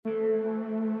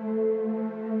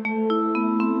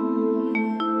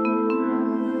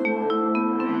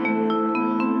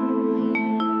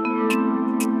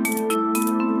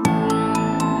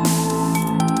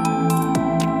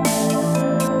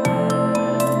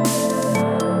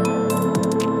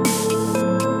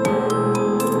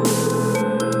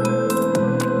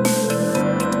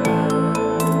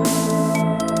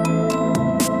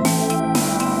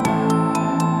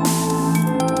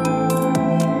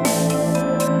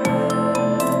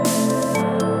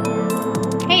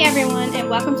everyone, and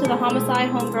welcome to the Homicide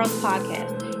Homegirls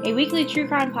podcast, a weekly true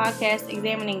crime podcast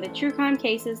examining the true crime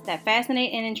cases that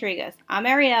fascinate and intrigue us. I'm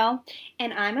Ariel.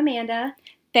 And I'm Amanda.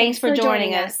 Thanks for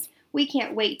joining us. We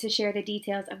can't wait to share the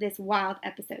details of this wild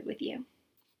episode with you.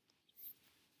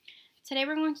 Today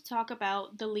we're going to talk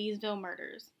about the Leesville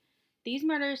murders. These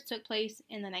murders took place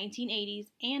in the 1980s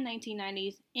and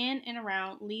 1990s in and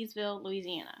around Leesville,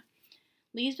 Louisiana.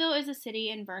 Leesville is a city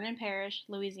in Vernon Parish,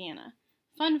 Louisiana.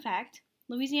 Fun fact,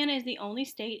 Louisiana is the only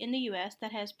state in the U.S.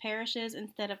 that has parishes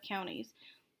instead of counties.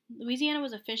 Louisiana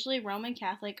was officially Roman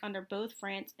Catholic under both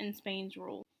France and Spain's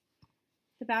rule.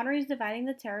 The boundaries dividing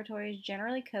the territories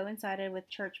generally coincided with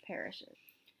church parishes.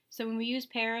 So when we use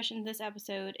parish in this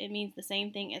episode, it means the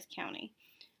same thing as county.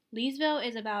 Leesville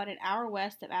is about an hour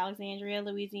west of Alexandria,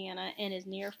 Louisiana, and is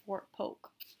near Fort Polk.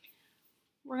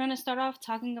 We're going to start off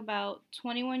talking about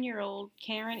 21-year-old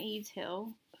Karen Eves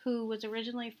Hill, who was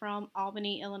originally from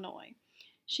Albany, Illinois.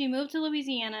 She moved to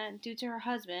Louisiana due to her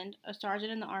husband, a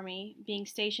sergeant in the Army, being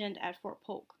stationed at Fort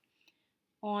Polk.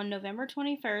 On November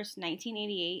 21st,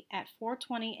 1988, at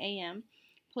 4:20 a.m.,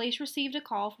 police received a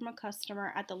call from a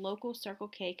customer at the local Circle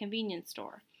K convenience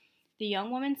store. The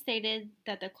young woman stated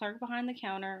that the clerk behind the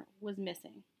counter was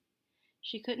missing.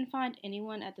 She couldn't find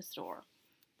anyone at the store.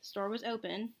 The store was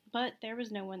open, but there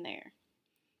was no one there.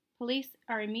 Police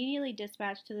are immediately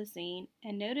dispatched to the scene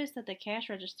and noticed that the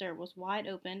cash register was wide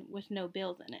open with no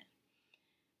bills in it.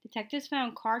 Detectives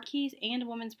found car keys and a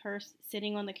woman's purse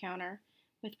sitting on the counter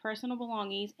with personal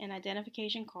belongings and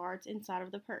identification cards inside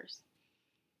of the purse.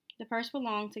 The purse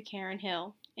belonged to Karen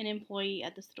Hill, an employee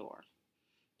at the store.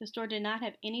 The store did not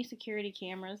have any security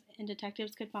cameras, and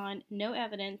detectives could find no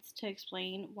evidence to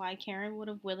explain why Karen would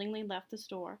have willingly left the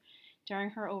store during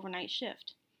her overnight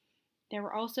shift. There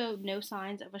were also no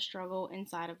signs of a struggle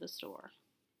inside of the store.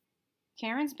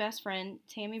 Karen's best friend,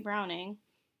 Tammy Browning,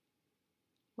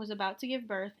 was about to give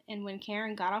birth, and when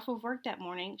Karen got off of work that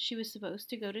morning, she was supposed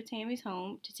to go to Tammy's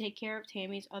home to take care of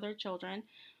Tammy's other children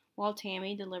while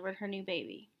Tammy delivered her new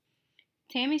baby.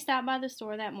 Tammy stopped by the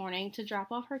store that morning to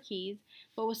drop off her keys,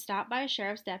 but was stopped by a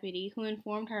sheriff's deputy who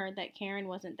informed her that Karen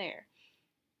wasn't there.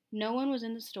 No one was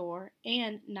in the store,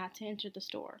 and not to enter the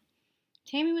store.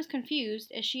 Tammy was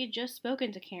confused as she had just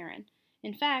spoken to Karen.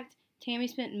 In fact, Tammy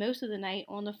spent most of the night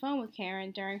on the phone with Karen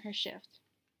during her shift.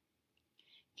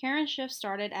 Karen's shift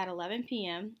started at 11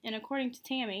 p.m., and according to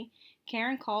Tammy,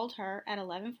 Karen called her at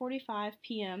 11:45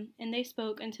 p.m., and they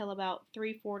spoke until about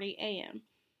 3:40 a.m.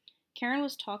 Karen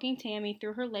was talking Tammy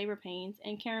through her labor pains,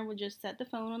 and Karen would just set the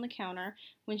phone on the counter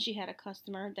when she had a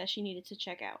customer that she needed to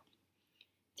check out.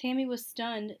 Tammy was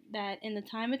stunned that in the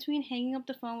time between hanging up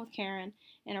the phone with Karen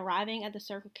and arriving at the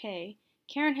Circle K,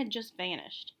 Karen had just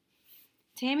vanished.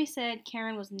 Tammy said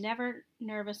Karen was never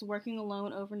nervous working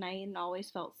alone overnight and always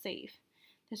felt safe.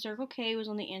 The Circle K was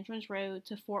on the entrance road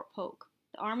to Fort Polk,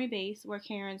 the Army base where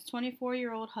Karen's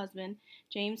 24-year-old husband,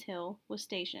 James Hill, was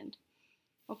stationed.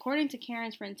 According to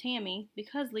Karen's friend Tammy,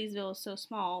 because Leesville is so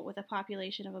small with a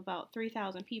population of about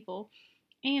 3,000 people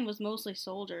and was mostly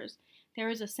soldiers, there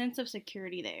was a sense of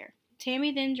security there.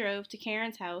 Tammy then drove to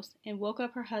Karen's house and woke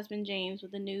up her husband James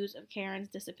with the news of Karen's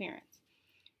disappearance.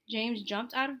 James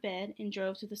jumped out of bed and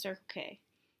drove to the Circle K.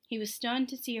 He was stunned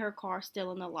to see her car still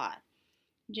in the lot.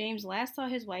 James last saw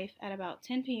his wife at about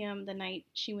 10 p.m. the night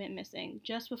she went missing,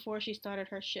 just before she started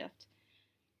her shift.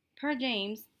 Per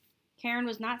James, Karen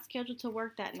was not scheduled to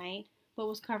work that night, but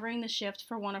was covering the shift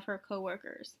for one of her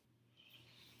co-workers.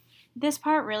 This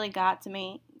part really got to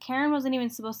me. Karen wasn't even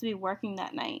supposed to be working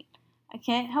that night. I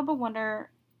can't help but wonder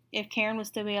if Karen would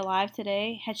still be alive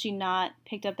today had she not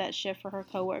picked up that shift for her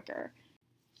coworker.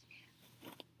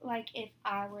 Like, if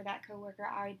I were that coworker,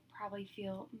 I would probably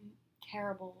feel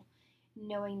terrible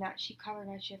knowing that she covered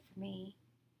my shift for me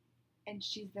and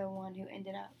she's the one who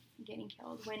ended up getting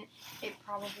killed when it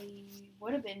probably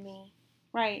would have been me.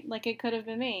 Right, like it could have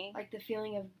been me. Like the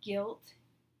feeling of guilt.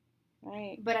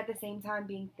 Right. But at the same time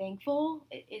being thankful,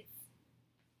 it's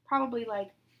probably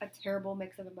like a terrible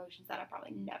mix of emotions that I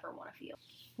probably never want to feel.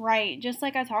 Right, just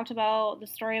like I talked about the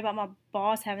story about my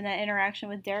boss having that interaction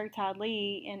with Derek Todd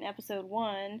Lee in episode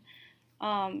 1.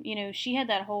 She had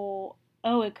that whole,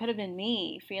 oh, it could have been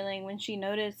me feeling when she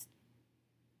noticed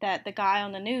that the guy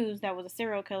on the news that was a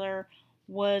serial killer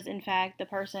was in fact the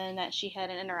person that she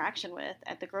had an interaction with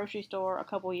at the grocery store a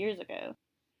couple years ago.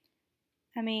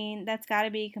 I mean, that's got to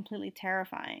be completely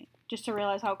terrifying, just to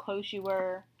realize how close you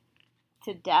were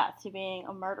to death, to being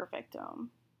a murder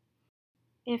victim.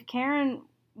 If Karen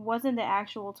wasn't the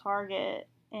actual target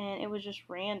and it was just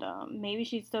random, maybe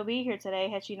she'd still be here today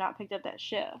had she not picked up that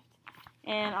shift.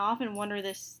 And I often wonder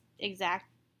this exact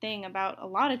thing about a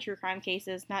lot of true crime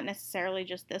cases, not necessarily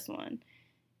just this one.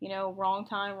 wrong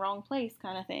time, wrong place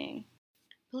kind of thing.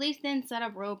 Police then set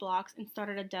up roadblocks and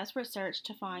started a desperate search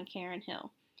to find Karen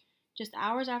Hill. Just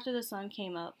hours after the sun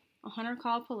came up, a hunter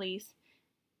called police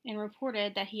and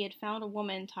reported that he had found a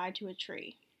woman tied to a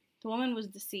tree. The woman was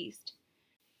deceased.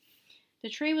 The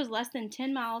tree was less than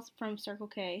 10 miles from Circle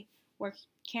K, where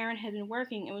Karen had been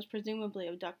working and was presumably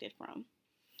abducted from.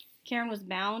 Karen was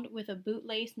bound with a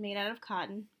bootlace made out of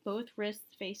cotton, both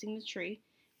wrists facing the tree,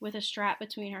 with a strap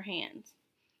between her hands.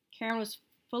 Karen was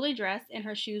fully dressed and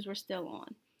her shoes were still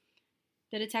on.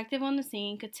 The detective on the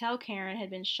scene could tell Karen had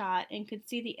been shot and could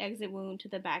see the exit wound to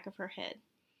the back of her head.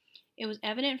 It was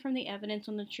evident from the evidence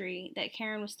on the tree that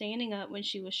Karen was standing up when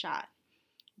she was shot.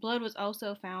 Blood was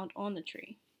also found on the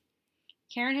tree.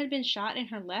 Karen had been shot in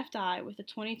her left eye with a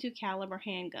 .22 caliber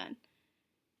handgun.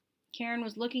 Karen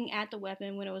was looking at the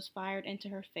weapon when it was fired into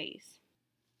her face.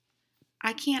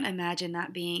 I can't imagine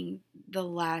that being the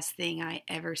last thing I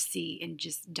ever see and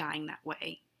just dying that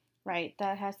way. Right,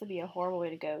 that has to be a horrible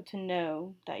way to go, to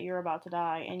know that you're about to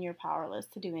die and you're powerless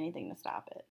to do anything to stop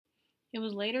it. It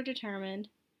was later determined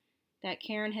that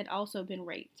Karen had also been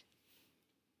raped.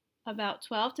 About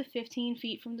 12 to 15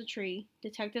 feet from the tree,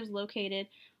 detectives located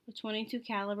a .22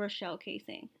 caliber shell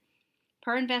casing.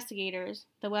 Per investigators,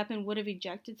 the weapon would have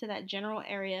ejected to that general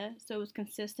area, so it was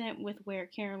consistent with where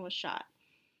Karen was shot.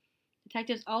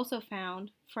 Detectives also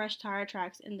found fresh tire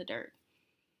tracks in the dirt.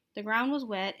 The ground was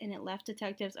wet and it left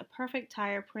detectives a perfect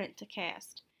tire print to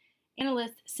cast.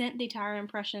 Analysts sent the tire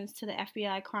impressions to the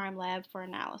FBI crime lab for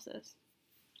analysis.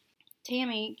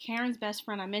 Tammy, Karen's best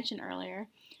friend I mentioned earlier,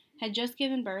 had just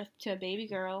given birth to a baby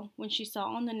girl when she saw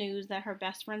on the news that her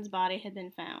best friend's body had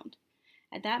been found.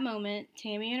 At that moment,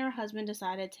 Tammy and her husband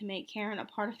decided to make Karen a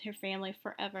part of their family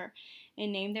forever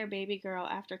and named their baby girl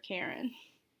after Karen.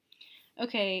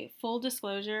 Okay, full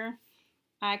disclosure,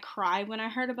 I cried when I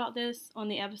heard about this on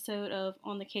the episode of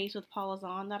On the Case with Paula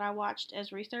Zahn that I watched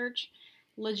as research.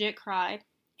 Legit cried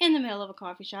in the middle of a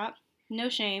coffee shop. No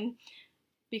shame,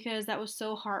 because that was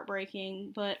so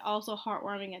heartbreaking, but also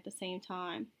heartwarming at the same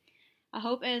time. I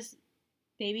hope as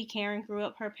baby Karen grew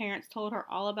up, her parents told her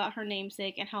all about her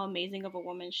namesake and how amazing of a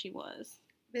woman she was.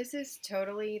 This is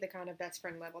totally the kind of best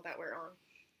friend level that we're on.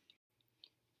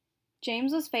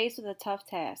 James was faced with a tough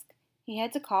task. He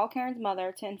had to call Karen's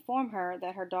mother to inform her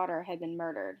that her daughter had been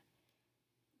murdered.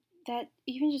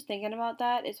 Even just thinking about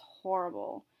that is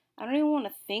horrible. I don't even want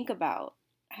to think about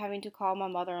having to call my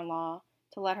mother-in-law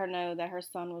to let her know that her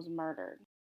son was murdered.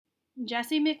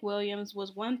 Jessie McWilliams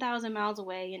was 1,000 miles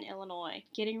away in Illinois,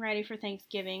 getting ready for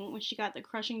Thanksgiving when she got the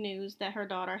crushing news that her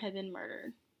daughter had been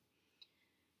murdered.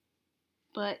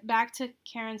 But back to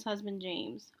Karen's husband,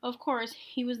 James. Of course,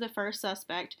 he was the first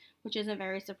suspect, which isn't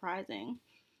very surprising.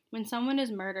 When someone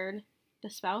is murdered, the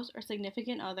spouse or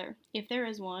significant other, if there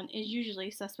is one, is usually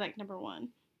suspect number one.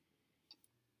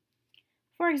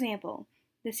 For example,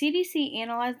 the CDC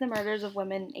analyzed the murders of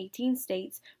women in 18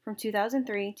 states from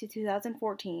 2003 to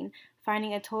 2014,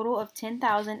 finding a total of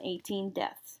 10,018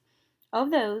 deaths.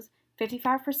 Of those,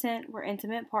 55% were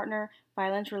intimate partner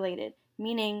violence related,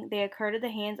 meaning they occurred at the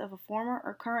hands of a former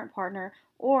or current partner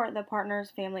or the partner's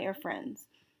family or friends.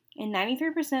 In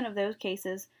 93% of those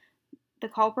cases, the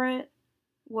culprit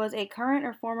was a current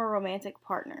or former romantic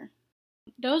partner.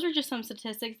 Those are just some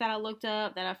statistics that I looked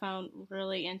up that I found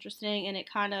really interesting, and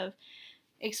it kind of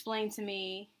explained to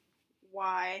me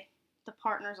why the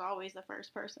partner is always the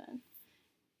first person,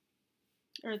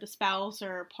 or the spouse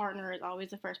or partner is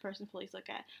always the first person police look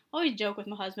at. I always joke with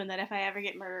my husband that if I ever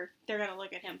get murdered, they're going to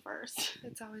look at him first.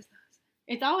 It's always the husband.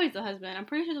 It's always the husband. I'm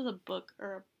pretty sure there's a book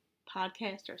or a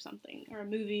podcast or something, or a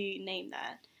movie named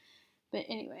that. But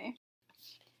anyway.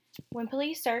 When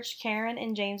police searched Karen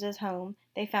and James's home,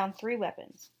 they found 3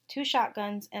 weapons, 2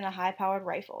 shotguns and a high-powered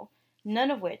rifle, none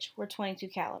of which were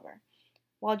 .22 caliber.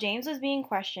 While James was being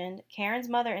questioned, Karen's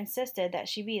mother insisted that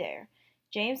she be there.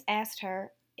 James asked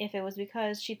her if it was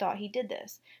because she thought he did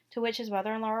this, to which his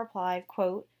mother-in-law replied,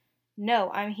 quote, "No,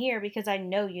 I'm here because I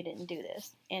know you didn't do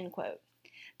this," end quote.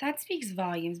 That speaks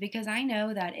volumes, because I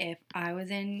know that if I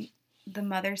was in the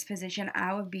mother's position,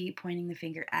 I would be pointing the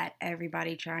finger at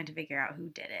everybody trying to figure out who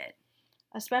did it.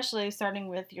 Especially starting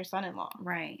with your son-in-law.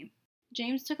 Right.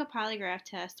 James took a polygraph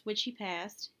test, which he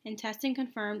passed, and testing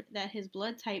confirmed that his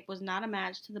blood type was not a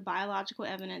match to the biological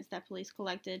evidence that police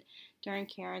collected during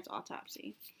Karen's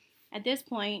autopsy. At this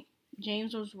point,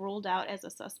 James was ruled out as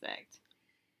a suspect.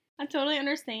 I totally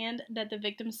understand that the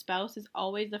victim's spouse is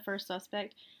always the first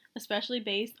suspect, especially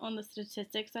based on the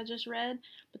statistics I just read,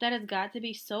 but that has got to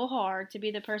be so hard to be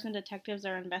the person detectives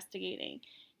are investigating.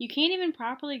 You can't even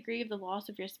properly grieve the loss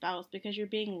of your spouse because you're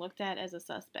being looked at as a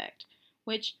suspect,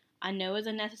 which I know is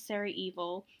a necessary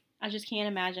evil. I just can't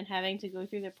imagine having to go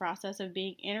through the process of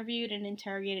being interviewed and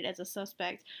interrogated as a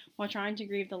suspect while trying to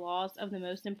grieve the loss of the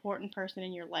most important person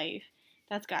in your life.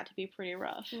 That's got to be pretty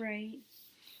rough. Right.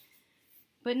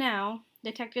 But now,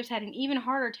 detectives had an even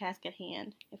harder task at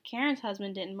hand. If Karen's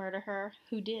husband didn't murder her,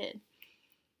 who did?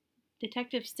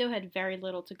 Detectives still had very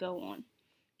little to go on.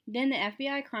 Then the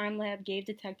FBI crime lab gave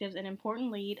detectives an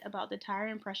important lead about the tire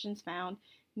impressions found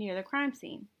near the crime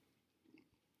scene.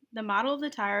 The model of the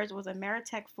tires was a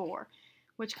Meritech 4,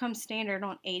 which comes standard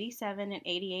on 87 and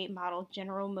 88 model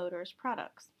General Motors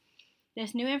products.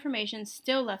 This new information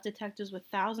still left detectives with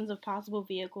thousands of possible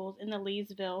vehicles in the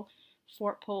Leesville,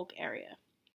 Fort Polk area.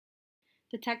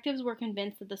 Detectives were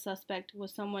convinced that the suspect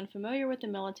was someone familiar with the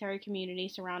military community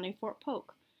surrounding Fort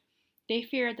Polk. They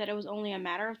feared that it was only a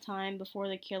matter of time before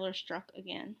the killer struck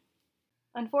again.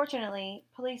 Unfortunately,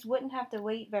 police wouldn't have to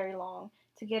wait very long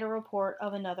to get a report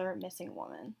of another missing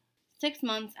woman. 6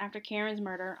 months after Karen's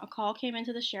murder, a call came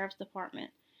into the sheriff's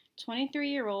department.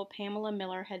 23-year-old Pamela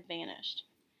Miller had vanished.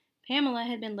 Pamela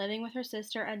had been living with her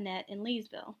sister Annette in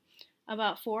Leesville.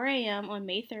 About 4 a.m. on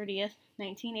May 30th,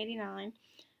 1989,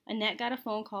 Annette got a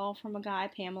phone call from a guy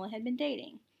Pamela had been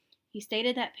dating. He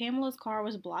stated that Pamela's car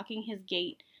was blocking his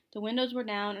gate. The windows were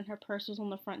down and her purse was on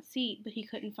the front seat, but he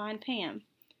couldn't find Pam.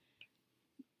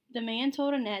 The man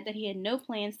told Annette that he had no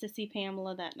plans to see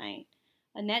Pamela that night.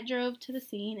 Annette drove to the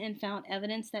scene and found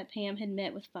evidence that Pam had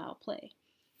met with foul play.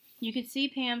 You could see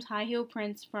Pam's high heel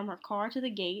prints from her car to the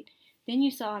gate, then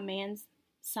you saw a man's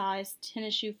sized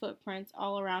tennis shoe footprints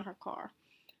all around her car.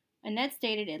 Annette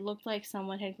stated it looked like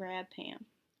someone had grabbed Pam.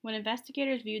 When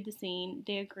investigators viewed the scene,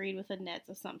 they agreed with Annette's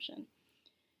assumption.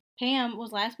 Pam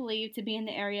was last believed to be in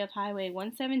the area of Highway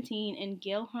 117 and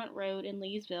Gill Hunt Road in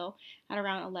Leesville at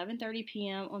around 11:30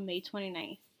 p.m. on May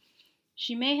 29th.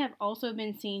 She may have also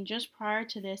been seen just prior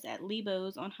to this at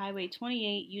Lebo's on Highway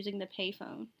 28 using the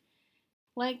payphone.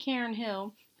 Like Karen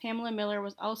Hill, Pamela Miller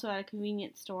was also at a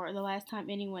convenience store the last time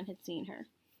anyone had seen her.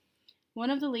 One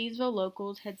of the Leesville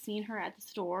locals had seen her at the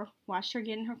store, watched her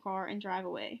get in her car, and drive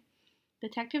away.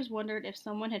 Detectives wondered if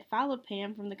someone had followed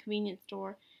Pam from the convenience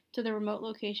store to the remote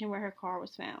location where her car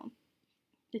was found.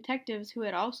 Detectives who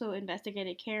had also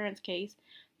investigated Karen's case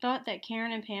thought that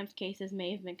Karen and Pam's cases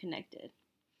may have been connected.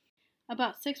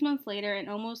 About 6 months later, and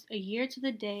almost a year to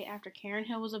the day after Karen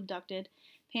Hill was abducted,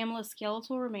 Pamela's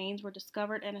skeletal remains were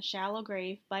discovered in a shallow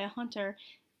grave by a hunter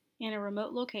in a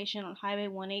remote location on Highway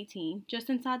 118, just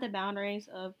inside the boundaries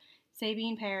of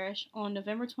Sabine Parish, on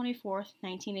November 24,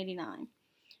 1989.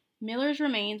 Miller's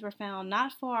remains were found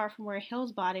not far from where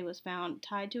Hill's body was found,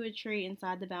 tied to a tree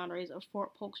inside the boundaries of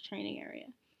Fort Polk's training area.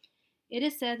 It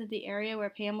is said that the area where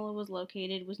Pamela was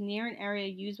located was near an area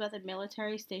used by the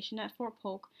military stationed at Fort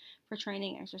Polk for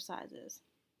training exercises.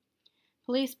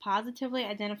 Police positively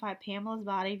identified Pamela's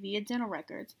body via dental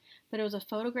records, but it was a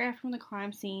photograph from the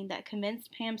crime scene that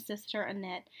convinced Pam's sister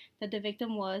Annette that the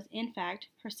victim was, in fact,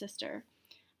 her sister.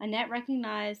 Annette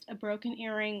recognized a broken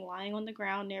earring lying on the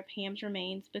ground near Pam's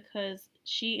remains because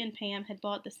she and Pam had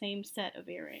bought the same set of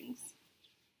earrings.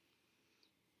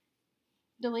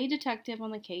 The lead detective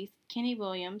on the case, Kenny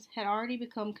Williams, had already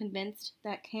become convinced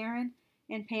that Karen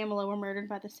and Pamela were murdered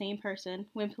by the same person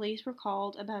when police were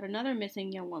called about another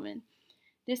missing young woman.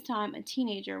 This time, a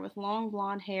teenager with long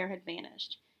blonde hair had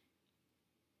vanished.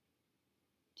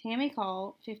 Tammy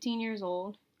Call, 15 years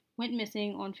old, went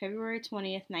missing on February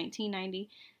 20th, 1990,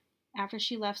 after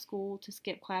she left school to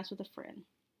skip class with a friend.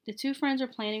 The two friends were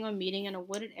planning on meeting in a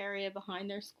wooded area behind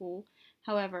their school.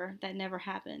 However, that never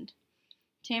happened.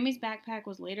 Tammy's backpack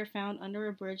was later found under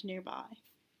a bridge nearby.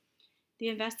 The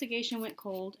investigation went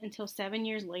cold until 7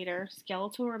 years later,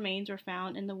 skeletal remains were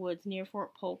found in the woods near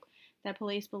Fort Polk that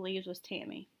police believed was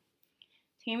Tammy.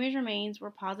 Tammy's remains were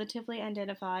positively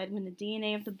identified when the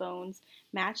DNA of the bones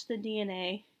matched the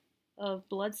DNA of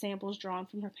blood samples drawn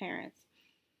from her parents.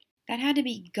 That had to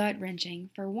be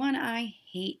gut-wrenching. For one, I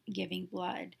hate giving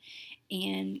blood.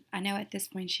 And I know at this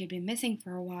point she had been missing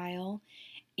for a while.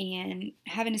 And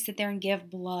having to sit there and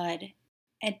give blood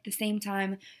at the same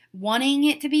time, wanting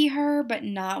it to be her, but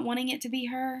not wanting it to be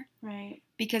her. Right.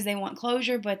 Because they want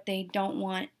closure, but they don't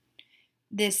want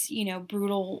this,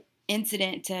 brutal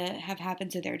incident to have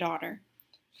happened to their daughter.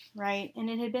 Right, and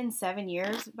it had been 7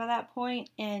 years by that point,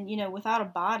 and, without a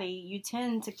body, you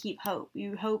tend to keep hope.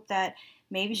 You hope that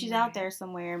maybe she's out there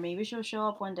somewhere, maybe she'll show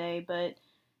up one day, but,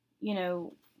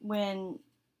 when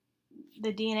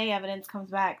the DNA evidence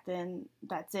comes back, then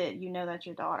that's it. You know that's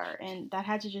your daughter, and that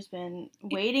had to just been,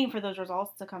 waiting for those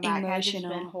results to come back had just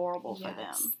been horrible for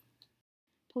them.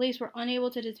 Police were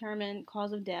unable to determine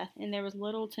cause of death, and there was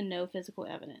little to no physical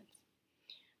evidence.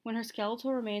 When her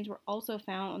skeletal remains were also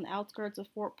found on the outskirts of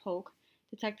Fort Polk,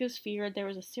 Detectives feared there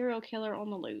was a serial killer on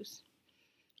the loose.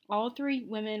 All three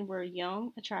women were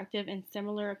young, attractive, and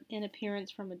similar in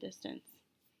appearance from a distance.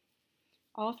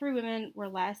 All three women were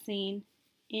last seen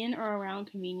in or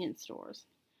around convenience stores.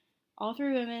 All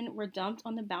three women were dumped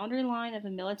on the boundary line of a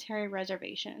military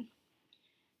reservation.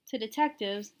 To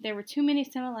detectives, there were too many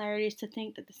similarities to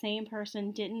think that the same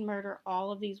person didn't murder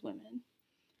all of these women.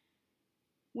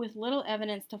 With little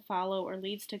evidence to follow or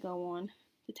leads to go on,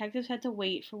 detectives had to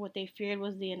wait for what they feared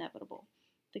was the inevitable,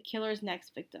 the killer's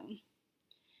next victim.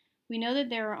 We know that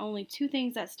there are only two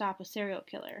things that stop a serial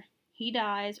killer. He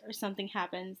dies or something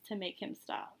happens to make him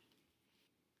stop.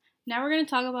 Now we're going to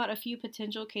talk about a few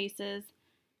potential cases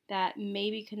that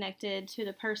may be connected to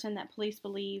the person that police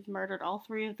believe murdered all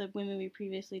three of the women we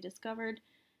previously discovered.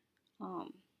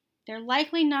 They're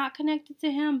likely not connected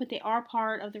to him, but they are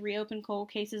part of the reopened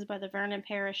cold cases by the Vernon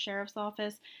Parish Sheriff's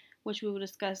Office, which we will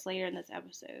discuss later in this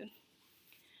episode.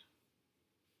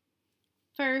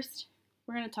 First,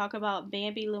 we're going to talk about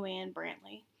Bambi Luann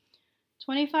Brantley.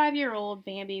 25-year-old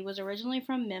Bambi was originally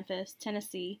from Memphis,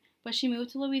 Tennessee, but she moved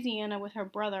to Louisiana with her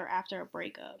brother after a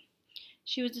breakup.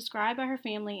 She was described by her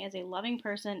family as a loving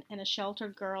person and a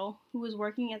sheltered girl who was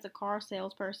working as a car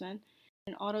salesperson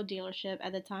at an auto dealership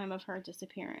at the time of her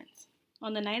disappearance.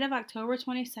 On the night of October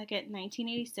 22,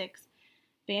 1986,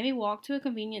 Bambi walked to a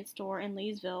convenience store in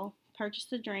Leesville,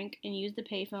 purchased a drink, and used the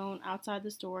payphone outside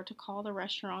the store to call the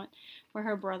restaurant where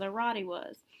her brother Roddy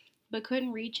was, but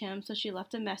couldn't reach him, so she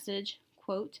left a message,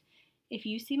 quote, "If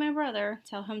you see my brother,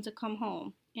 tell him to come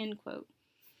home," end quote.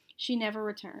 She never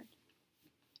returned.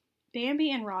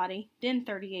 Bambi and Roddy, then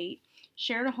 38,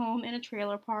 shared a home in a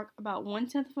trailer park about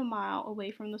 1/10 of a mile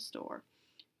away from the store.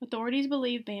 Authorities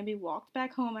believe Bambi walked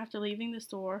back home after leaving the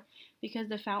store because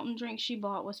the fountain drink she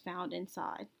bought was found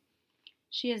inside.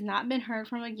 She has not been heard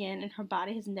from again, and her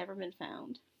body has never been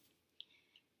found.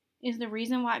 Is the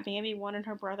reason why Bambi wanted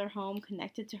her brother home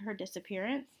connected to her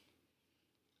disappearance?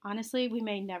 Honestly, we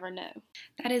may never know.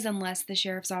 That is unless the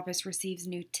sheriff's office receives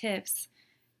new tips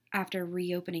after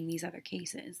reopening these other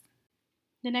cases.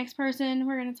 The next person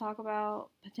we're going to talk about,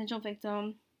 potential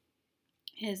victim,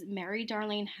 is Mary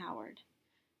Darlene Howard.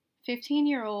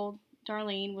 15-year-old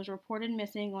Darlene was reported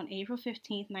missing on April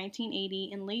 15, 1980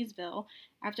 in Leesville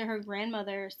after her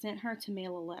grandmother sent her to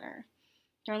mail a letter.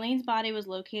 Darlene's body was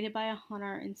located by a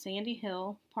hunter in Sandy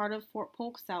Hill, part of Fort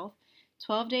Polk South,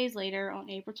 12 days later on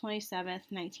April 27,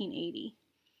 1980.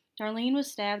 Darlene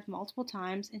was stabbed multiple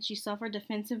times and she suffered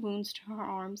defensive wounds to her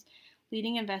arms,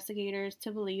 leading investigators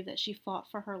to believe that she fought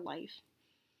for her life.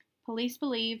 Police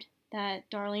believed that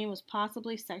Darlene was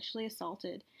possibly sexually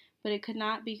assaulted, but it could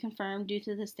not be confirmed due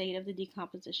to the state of the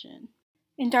decomposition.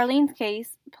 In Darlene's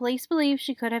case, police believe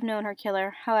she could have known her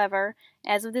killer. However,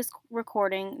 as of this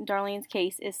recording, Darlene's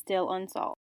case is still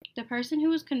unsolved. The person who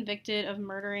was convicted of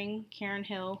murdering Karen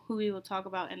Hill, who we will talk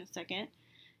about in a second,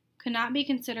 could not be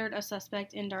considered a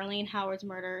suspect in Darlene Howard's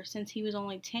murder since he was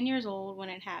only 10 years old when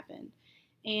it happened.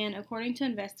 And according to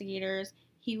investigators,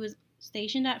 he was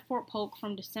stationed at Fort Polk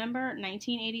from December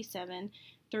 1987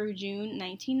 through June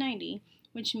 1990,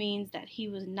 which means that he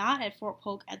was not at Fort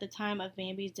Polk at the time of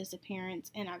Bambi's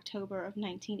disappearance in October of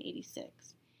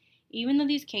 1986. Even though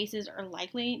these cases are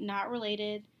likely not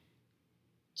related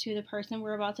to the person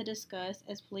we're about to discuss,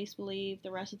 as police believe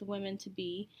the rest of the women to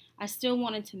be, I still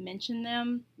wanted to mention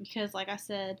them because, like I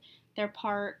said, they're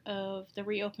part of the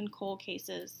reopened cold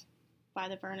cases by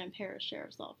the Vernon Parish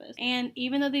Sheriff's Office. And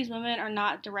even though these women are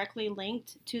not directly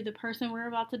linked to the person we're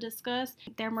about to discuss,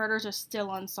 their murders are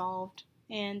still unsolved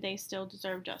and they still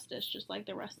deserve justice, just like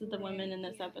the rest of the women in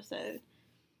this episode.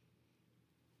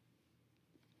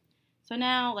 So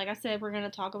now, like I said, we're going to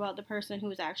talk about the person who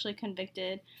was actually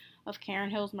convicted of Karen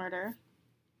Hill's murder.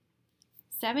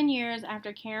 7 years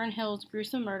after Karen Hill's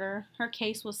gruesome murder, her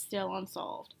case was still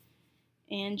unsolved.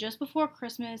 And just before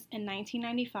Christmas in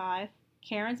 1995,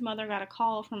 Karen's mother got a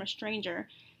call from a stranger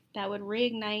that would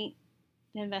reignite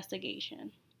the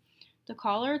investigation. The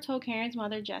caller told Karen's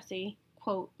mother, Jessie,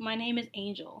 quote, "My name is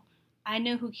Angel. I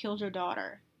know who killed your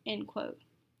daughter," end quote.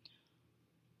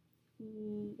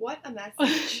 What a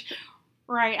message.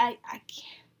 Right, I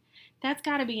can't, that's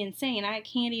got to be insane. I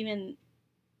can't even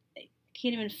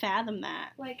fathom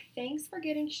that. Like, thanks for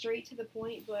getting straight to the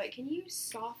point, but can you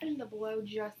soften the blow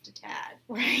just a tad?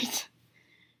 Right.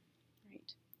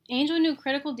 Angel knew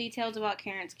critical details about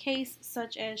Karen's case,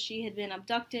 such as she had been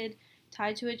abducted,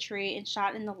 tied to a tree, and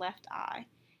shot in the left eye.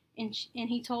 And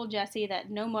he told Jessie that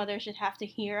no mother should have to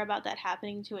hear about that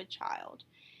happening to a child.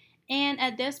 And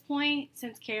at this point,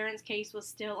 since Karen's case was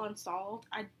still unsolved,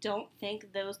 I don't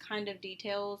think those kind of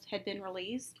details had been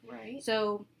released. Right.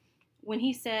 So when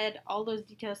he said all those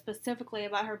details specifically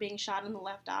about her being shot in the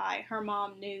left eye, her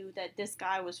mom knew that this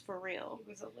guy was for real.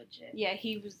 He was a legit. Yeah,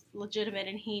 he was legitimate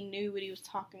and he knew what he was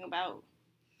talking about.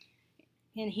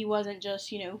 And he wasn't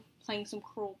just, playing some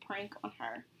cruel prank on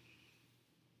her.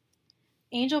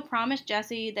 Angel promised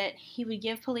Jesse that he would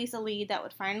give police a lead that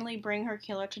would finally bring her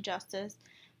killer to justice,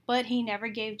 but he never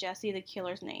gave Jesse the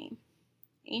killer's name.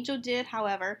 Angel did,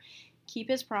 however, keep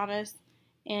his promise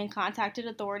and contacted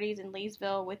authorities in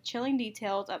Leesville with chilling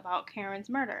details about Karen's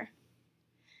murder.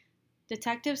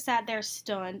 Detectives sat there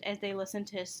stunned as they listened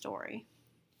to his story.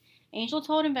 Angel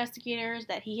told investigators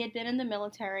that he had been in the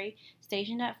military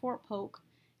stationed at Fort Polk,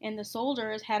 and the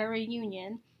soldiers had a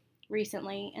reunion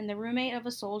recently, and the roommate of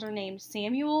a soldier named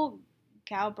Samuel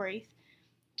Galbraith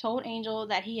told Angel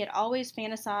that he had always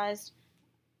fantasized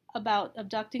about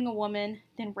abducting a woman,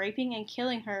 then raping and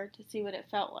killing her to see what it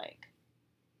felt like.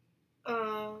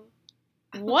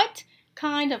 What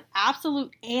kind of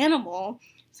absolute animal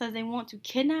says they want to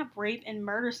kidnap, rape, and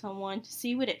murder someone to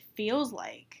see what it feels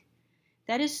like?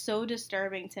 That is so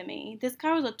disturbing to me. This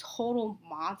guy was a total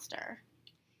monster.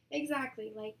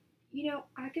 Exactly. Like,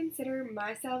 I consider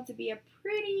myself to be a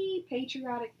pretty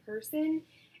patriotic person,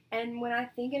 and when I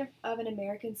think of an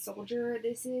American soldier,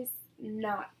 this is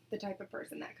not the type of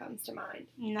person that comes to mind.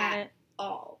 Not at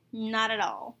all. Not at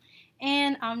all.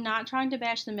 And I'm not trying to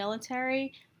bash the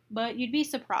military, but you'd be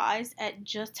surprised at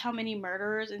just how many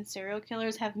murderers and serial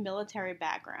killers have military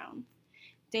backgrounds.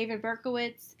 David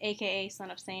Berkowitz, aka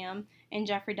Son of Sam, and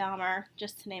Jeffrey Dahmer,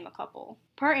 just to name a couple.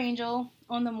 Per Angel,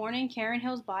 on the morning Karen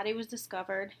Hill's body was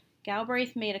discovered,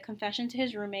 Galbraith made a confession to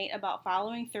his roommate about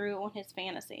following through on his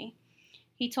fantasy.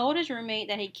 He told his roommate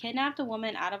that he kidnapped a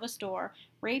woman out of a store,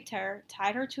 raped her,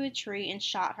 tied her to a tree, and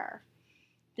shot her.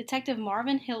 Detective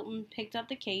Marvin Hilton picked up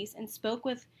the case and spoke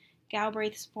with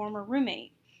Galbraith's former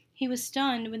roommate. He was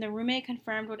stunned when the roommate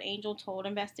confirmed what Angel told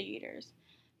investigators.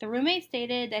 The roommate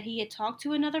stated that he had talked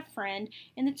to another friend,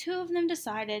 and the two of them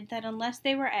decided that unless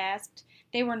they were asked,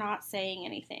 they were not saying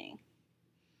anything.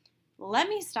 Let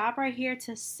me stop right here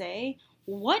to say,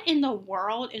 what in the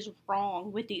world is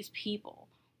wrong with these people?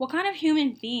 What kind of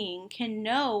human being can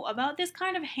know about this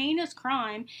kind of heinous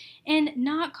crime and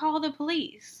not call the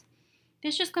police?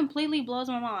 This just completely blows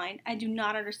my mind. I do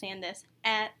not understand this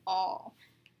at all.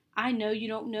 I know you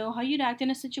don't know how you'd act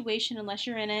in a situation unless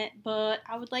you're in it, but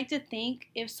I would like to think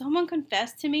if someone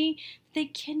confessed to me that they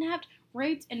kidnapped,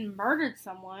 raped, and murdered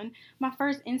someone, my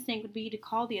first instinct would be to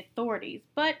call the authorities.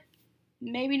 But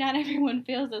maybe not everyone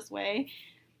feels this way.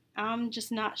 I'm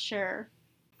just not sure.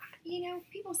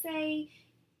 People say,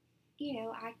 you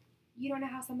don't know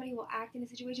how somebody will act in a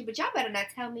situation, but y'all better not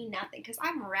tell me nothing, because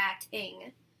I'm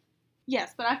ratting.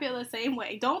 Yes, but I feel the same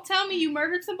way. Don't tell me you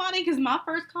murdered somebody, because my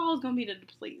first call is going to be to the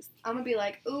police. I'm going to be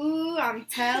like, ooh, I'm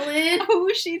telling.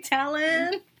 Ooh, she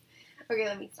telling. Okay,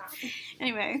 let me stop.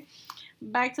 Anyway,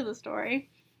 back to the story.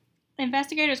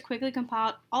 Investigators quickly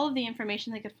compiled all of the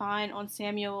information they could find on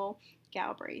Samuel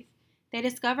Galbraith. They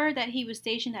discovered that he was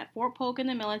stationed at Fort Polk in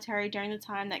the military during the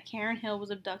time that Karen Hill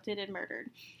was abducted and murdered.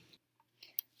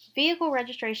 Vehicle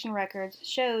registration records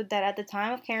showed that at the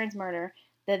time of Karen's murder,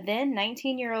 the then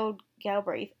 19-year-old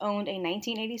Galbraith owned a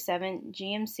 1987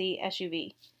 GMC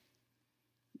SUV.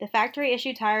 The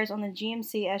factory-issued tires on the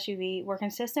GMC SUV were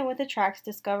consistent with the tracks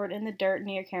discovered in the dirt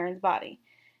near Karen's body.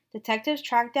 Detectives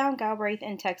tracked down Galbraith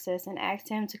in Texas and asked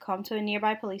him to come to a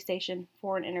nearby police station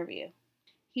for an interview.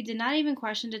 He did not even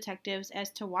question detectives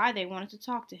as to why they wanted to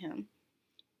talk to him.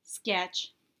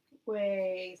 Sketch.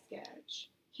 Way sketch.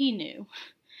 He knew.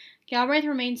 Galbraith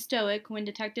remained stoic when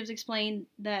detectives explained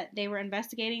that they were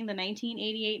investigating the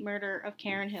 1988 murder of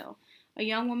Karen Hill, a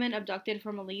young woman abducted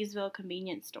from a Leesville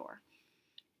convenience store.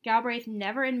 Galbraith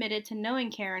never admitted to knowing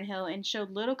Karen Hill and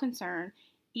showed little concern,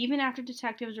 even after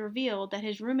detectives revealed that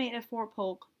his roommate at Fort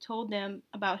Polk told them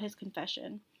about his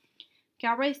confession.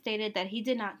 Galbraith stated that he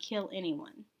did not kill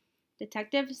anyone.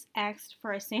 Detectives asked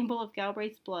for a sample of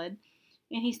Galbraith's blood,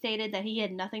 and he stated that he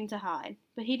had nothing to hide,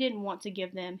 but he didn't want to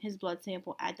give them his blood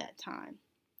sample at that time.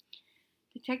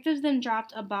 Detectives then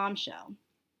dropped a bombshell.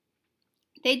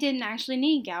 They didn't actually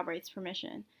need Galbraith's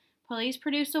permission. Police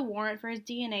produced a warrant for his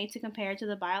DNA to compare to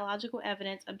the biological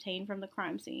evidence obtained from the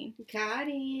crime scene. Got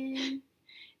him.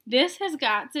 This has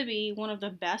got to be one of the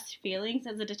best feelings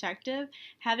as a detective,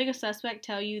 having a suspect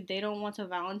tell you they don't want to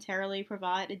voluntarily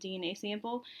provide a DNA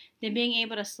sample, than being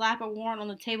able to slap a warrant on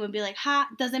the table and be like, ha,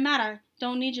 doesn't matter,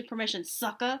 don't need your permission,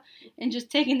 sucker, and just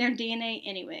taking their DNA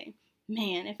anyway.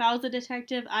 Man, if I was a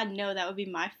detective, I'd know that would be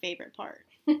my favorite part.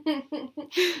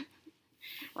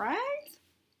 Right?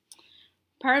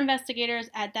 Per investigators,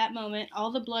 at that moment,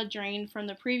 all the blood drained from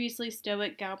the previously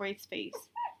stoic Galbraith's face.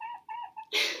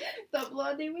 The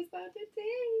blood they was about to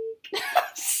take.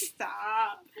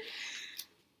 Stop.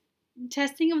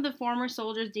 Testing of the former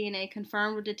soldier's DNA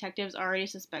confirmed what detectives already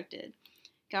suspected.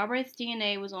 Galbraith's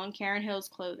DNA was on Karen Hill's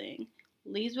clothing.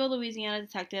 Leesville, Louisiana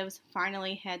detectives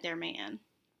finally had their man.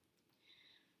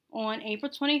 On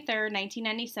April 23,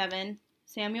 1997,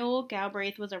 Samuel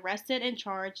Galbraith was arrested and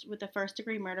charged with the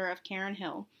first-degree murder of Karen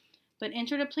Hill, but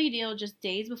entered a plea deal just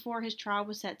days before his trial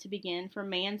was set to begin for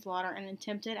manslaughter and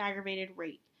attempted aggravated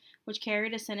rape, which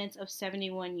carried a sentence of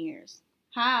 71 years.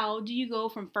 How do you go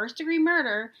from first-degree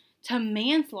murder to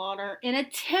manslaughter and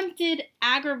attempted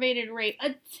aggravated rape?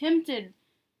 Attempted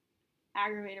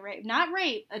aggravated rape. Not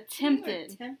rape,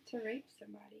 attempted. Attempt to rape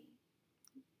somebody.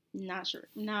 Not sure.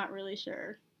 Not really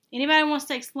sure. Anybody wants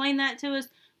to explain that to us,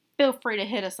 feel free to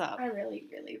hit us up. I really,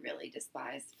 really, really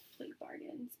despise plea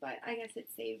bargains, but I guess it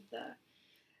saved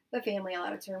the family a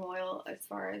lot of turmoil as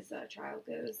far as trial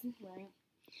goes. Right.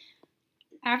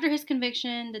 After his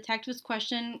conviction, detectives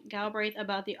questioned Galbraith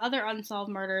about the other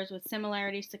unsolved murders with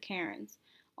similarities to Karen's.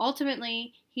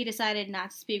 Ultimately, he decided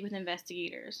not to speak with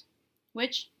investigators,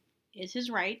 which is his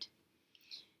right.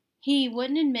 He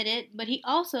wouldn't admit it, but he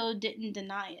also didn't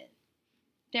deny it.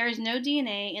 There is no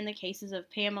DNA in the cases of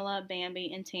Pamela,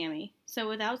 Bambi, and Tammy, so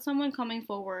without someone coming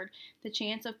forward, the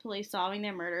chance of police solving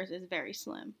their murders is very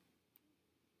slim.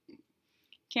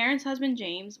 Karen's husband,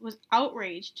 James, was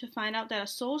outraged to find out that a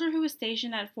soldier who was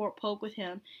stationed at Fort Polk with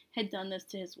him had done this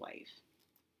to his wife.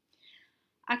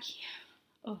 I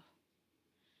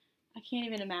can't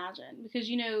even imagine, because,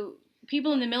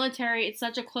 people in the military, it's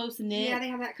such a close-knit. Yeah, they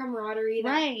have that camaraderie, that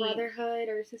Right. brotherhood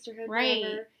or sisterhood, Right.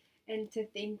 whatever. And to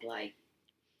think, like,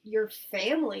 your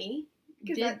family,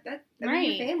 because Right.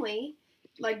 your family,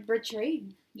 like,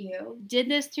 betrayed you. did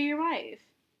this to your wife.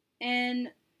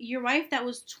 And your wife that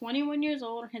was 21 years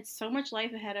old and had so much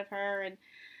life ahead of her, and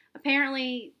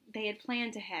apparently they had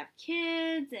planned to have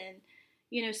kids and,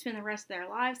 spend the rest of their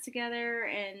lives together,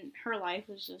 and her life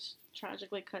was just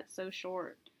tragically cut so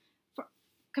short.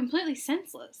 Completely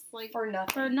senseless. Like, For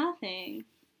nothing. For nothing.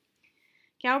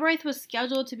 Galbraith was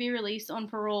scheduled to be released on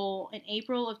parole in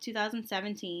April of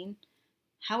 2017.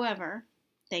 However,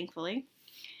 thankfully,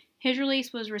 his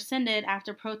release was rescinded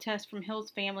after protests from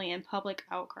Hill's family and public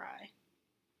outcry.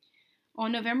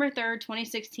 On November 3rd,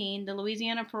 2016, the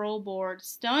Louisiana Parole Board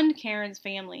stunned Karen's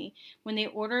family when they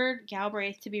ordered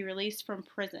Galbraith to be released from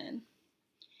prison.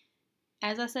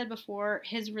 As I said before,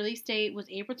 his release date was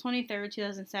April 23rd,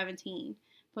 2017.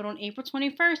 But on April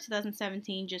 21st,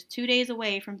 2017, just 2 days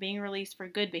away from being released for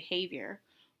good behavior,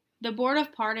 the Board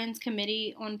of Pardons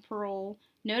Committee on Parole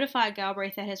notified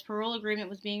Galbraith that his parole agreement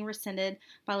was being rescinded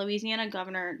by Louisiana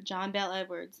Governor John Bel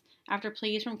Edwards after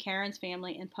pleas from Karen's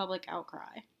family and public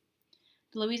outcry.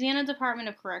 The Louisiana Department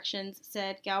of Corrections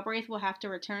said Galbraith will have to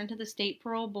return to the state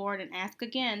parole board and ask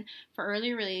again for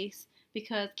early release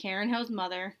because Karen Hill's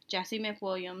mother, Jessie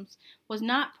McWilliams, was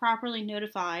not properly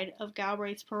notified of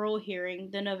Galbraith's parole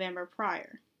hearing the November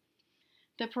prior.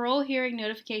 The parole hearing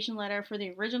notification letter for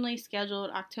the originally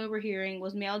scheduled October hearing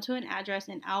was mailed to an address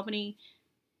in Albany,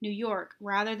 New York,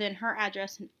 rather than her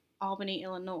address in Albany,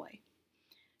 Illinois.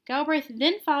 Galbraith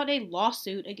then filed a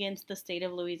lawsuit against the state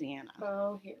of Louisiana.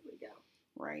 Oh, here we go.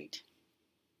 Right.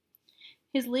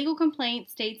 His legal complaint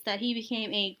states that he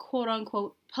became a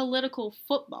quote-unquote political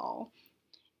football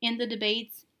in the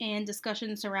debates and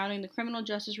discussions surrounding the criminal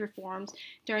justice reforms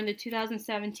during the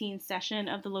 2017 session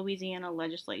of the Louisiana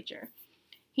legislature.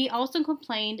 He also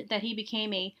complained that he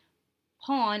became a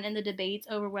pawn in the debates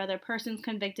over whether persons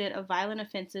convicted of violent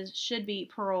offenses should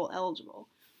be parole eligible.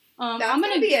 That's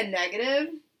going to be a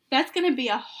negative. That's going to be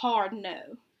a hard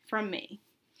no from me.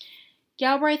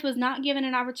 Galbraith was not given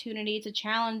an opportunity to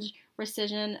challenge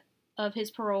rescission of his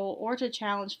parole or to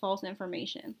challenge false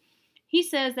information. He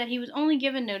says that he was only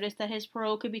given notice that his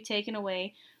parole could be taken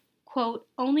away, quote,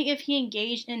 only if he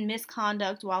engaged in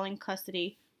misconduct while in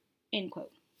custody, end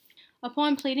quote.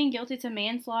 Upon pleading guilty to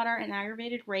manslaughter and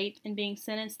aggravated rape and being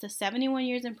sentenced to 71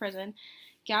 years in prison,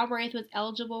 Galbraith was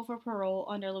eligible for parole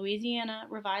under Louisiana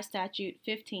Revised Statute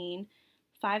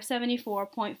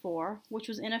 15-574.4, which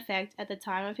was in effect at the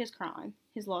time of his crime,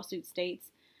 his lawsuit states.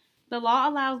 The law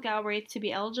allows Galbraith to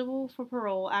be eligible for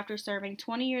parole after serving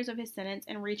 20 years of his sentence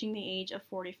and reaching the age of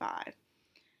 45.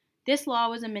 This law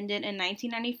was amended in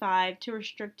 1995 to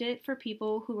restrict it for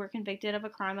people who were convicted of a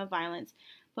crime of violence,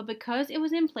 but because it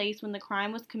was in place when the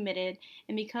crime was committed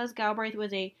and because Galbraith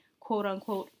was a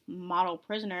quote-unquote model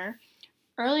prisoner,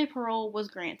 early parole was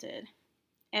granted.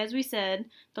 As we said,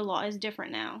 the law is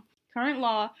different now. Current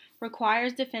law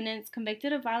requires defendants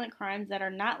convicted of violent crimes that are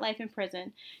not life in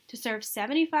prison to serve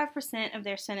 75% of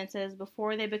their sentences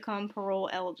before they become parole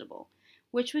eligible,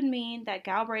 which would mean that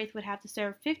Galbraith would have to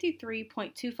serve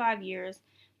 53.25 years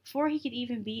before he could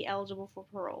even be eligible for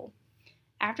parole.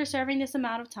 After serving this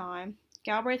amount of time,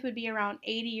 Galbraith would be around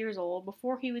 80 years old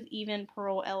before he was even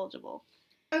parole eligible.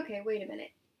 Okay, wait a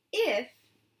minute. If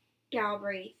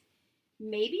Galbraith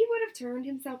maybe would have turned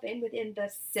himself in within the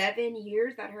 7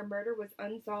 years that her murder was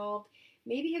unsolved,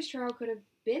 maybe his trial could have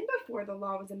been before the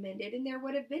law was amended and there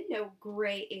would have been no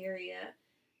gray area.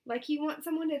 Like, you want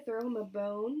someone to throw him a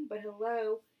bone, but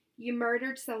hello, you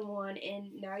murdered someone and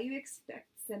now you expect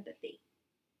sympathy.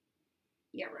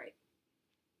 Yeah, right.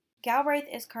 Galbraith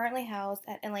is currently housed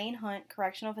at Elaine Hunt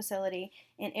Correctional Facility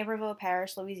in Iberville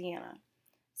Parish, Louisiana.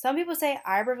 Some people say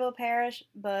Iberville Parish,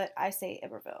 but I say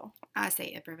Iberville. I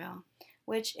say Iberville.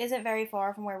 Which isn't very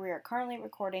far from where we are currently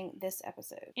recording this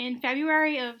episode. In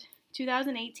February of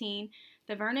 2018,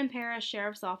 the Vernon Parish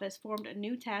Sheriff's Office formed a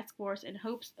new task force in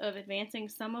hopes of advancing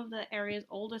some of the area's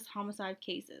oldest homicide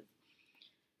cases.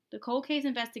 The cold case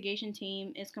investigation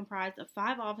team is comprised of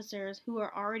 5 officers who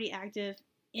are already active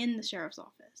in the Sheriff's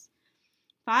Office.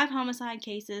 5 homicide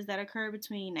cases that occurred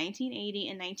between 1980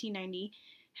 and 1990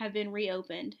 have been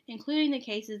reopened, including the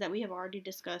cases that we have already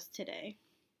discussed today.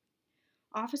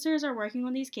 Officers are working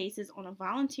on these cases on a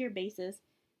volunteer basis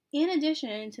in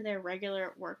addition to their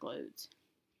regular workloads,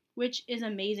 which is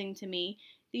amazing to me.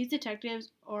 These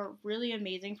detectives are really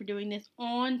amazing for doing this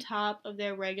on top of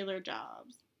their regular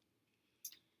jobs.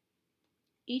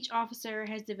 Each officer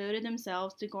has devoted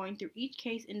themselves to going through each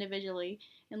case individually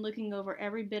and looking over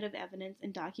every bit of evidence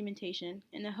and documentation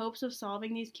in the hopes of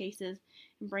solving these cases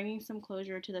and bringing some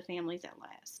closure to the families at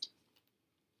last.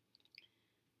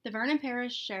 The Vernon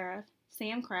Parish Sheriff,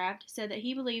 Sam Craft, said that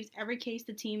he believes every case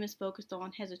the team is focused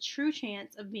on has a true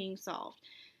chance of being solved,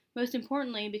 most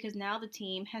importantly because now the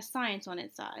team has science on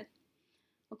its side.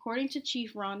 According to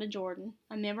Chief Rhonda Jordan,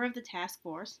 a member of the task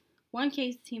force, one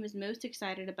case the team is most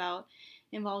excited about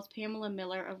involves Pamela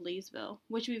Miller of Leesville,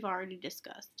 which we've already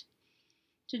discussed.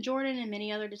 To Jordan and many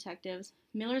other detectives,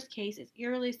 Miller's case is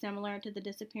eerily similar to the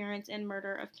disappearance and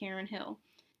murder of Karen Hill.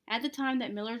 At the time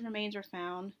that Miller's remains were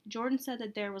found, Jordan said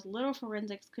that there was little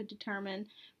forensics could determine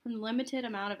from the limited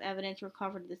amount of evidence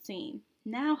recovered at the scene.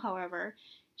 Now, however,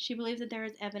 she believes that there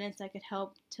is evidence that could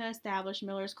help to establish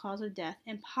Miller's cause of death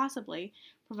and possibly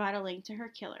provide a link to her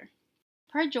killer.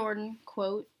 Per Jordan,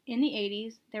 quote, "In the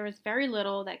 80s, there was very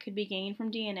little that could be gained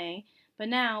from DNA, but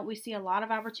now we see a lot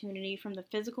of opportunity from the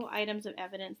physical items of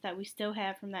evidence that we still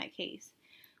have from that case.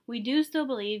 We do still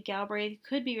believe Galbraith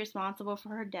could be responsible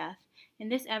for her death,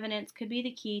 and this evidence could be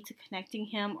the key to connecting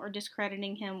him or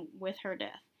discrediting him with her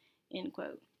death," end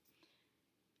quote.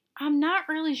 I'm not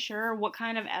really sure what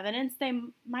kind of evidence they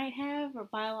might have, or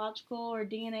biological or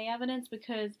DNA evidence,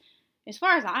 because as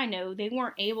far as I know, they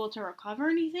weren't able to recover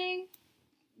anything.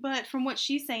 But from what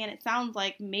she's saying, it sounds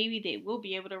like maybe they will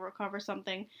be able to recover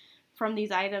something from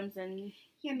these items and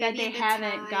that they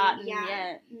haven't gotten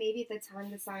yet. Maybe at the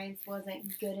time the science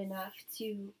wasn't good enough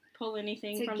to pull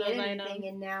anything to from get those anything, items.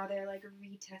 And now they're like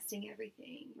retesting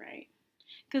everything. Right.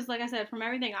 Because like I said, from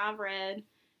everything I've read,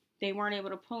 they weren't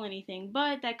able to pull anything.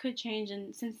 But that could change,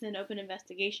 and since it's an open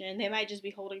investigation, they might just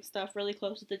be holding stuff really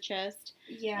close to the chest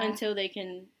until they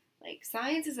can... Like,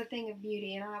 science is a thing of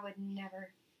beauty, and I would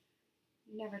never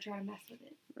try to mess with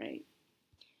it. Right.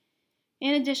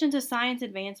 In addition to science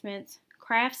advancements,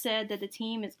 Kraft said that the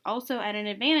team is also at an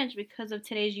advantage because of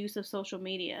today's use of social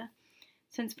media.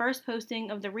 Since first posting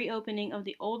of the reopening of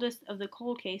the oldest of the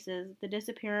cold cases, the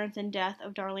disappearance and death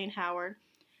of Darlene Howard,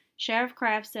 Sheriff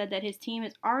Kraft said that his team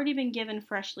has already been given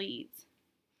fresh leads.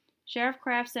 Sheriff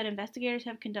Kraft said investigators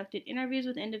have conducted interviews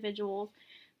with individuals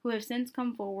who have since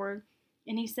come forward,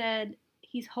 and he said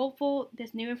he's hopeful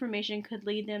this new information could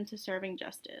lead them to serving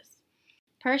justice.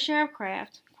 Per Sheriff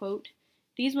Kraft, quote,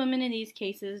 "These women in these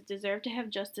cases deserve to have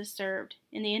justice served,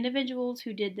 and the individuals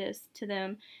who did this to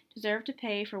them deserve to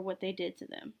pay for what they did to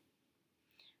them.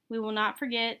 We will not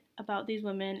forget about these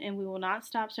women, and we will not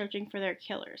stop searching for their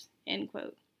killers," end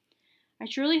quote. I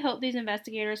truly hope these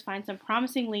investigators find some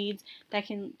promising leads that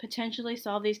can potentially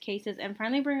solve these cases and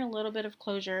finally bring a little bit of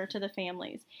closure to the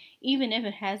families, even if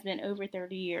it has been over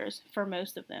 30 years for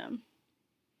most of them.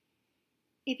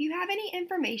 If you have any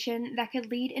information that could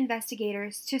lead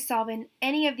investigators to solving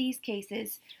any of these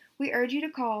cases, we urge you to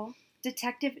call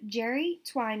Detective Jerry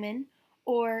Twyman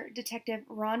or Detective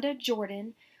Rhonda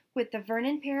Jordan with the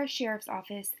Vernon Parish Sheriff's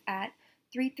Office at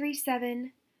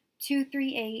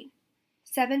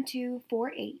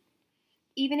 337-238-7248.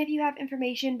 Even if you have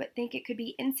information but think it could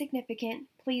be insignificant,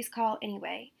 please call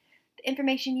anyway. The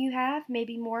information you have may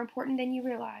be more important than you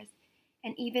realize,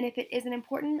 and even if it isn't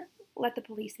important, let the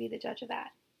police be the judge of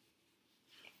that.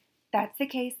 That's the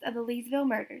case of the Leesville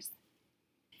murders.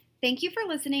 Thank you for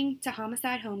listening to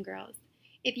Homicide Homegirls.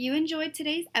 If you enjoyed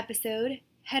today's episode,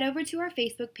 head over to our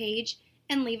Facebook page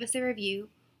and leave us a review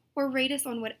or rate us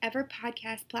on whatever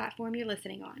podcast platform you're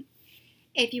listening on.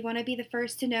 If you want to be the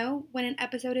first to know when an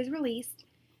episode is released,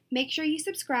 make sure you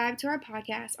subscribe to our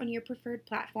podcast on your preferred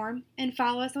platform and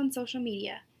follow us on social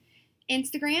media.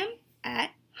 Instagram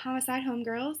at Homicide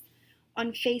Homegirls,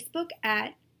 on Facebook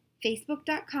at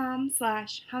facebook.com/Homicide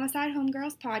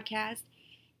Homegirls Podcast,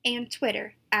 and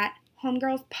Twitter at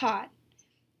HomegirlsPod.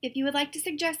 If you would like to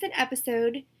suggest an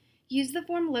episode, use the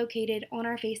form located on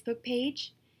our Facebook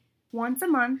page. Once a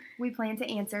month, we plan to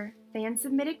answer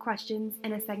fan-submitted questions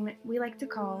in a segment we like to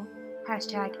call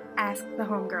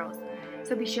 #AskTheHomegirls.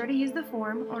 So be sure to use the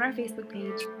form on our Facebook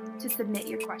page to submit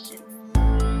your questions.